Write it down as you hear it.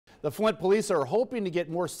The Flint police are hoping to get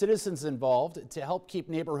more citizens involved to help keep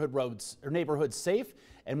neighborhoods safe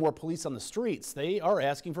and more police on the streets. They are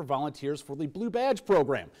asking for volunteers for the Blue Badge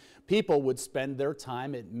program. People would spend their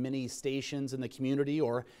time at many stations in the community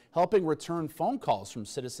or helping return phone calls from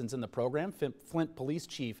citizens in the program. Flint Police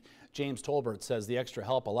Chief James Tolbert says the extra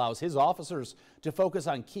help allows his officers to focus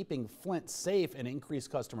on keeping Flint safe and increase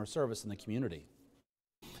customer service in the community.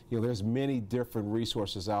 You know, there's many different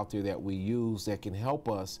resources out there that we use that can help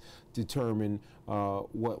us determine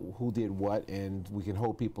who did what, and we can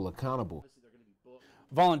hold people accountable.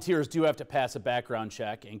 Volunteers do have to pass a background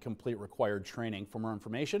check and complete required training. For more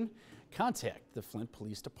information, contact the Flint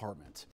Police Department.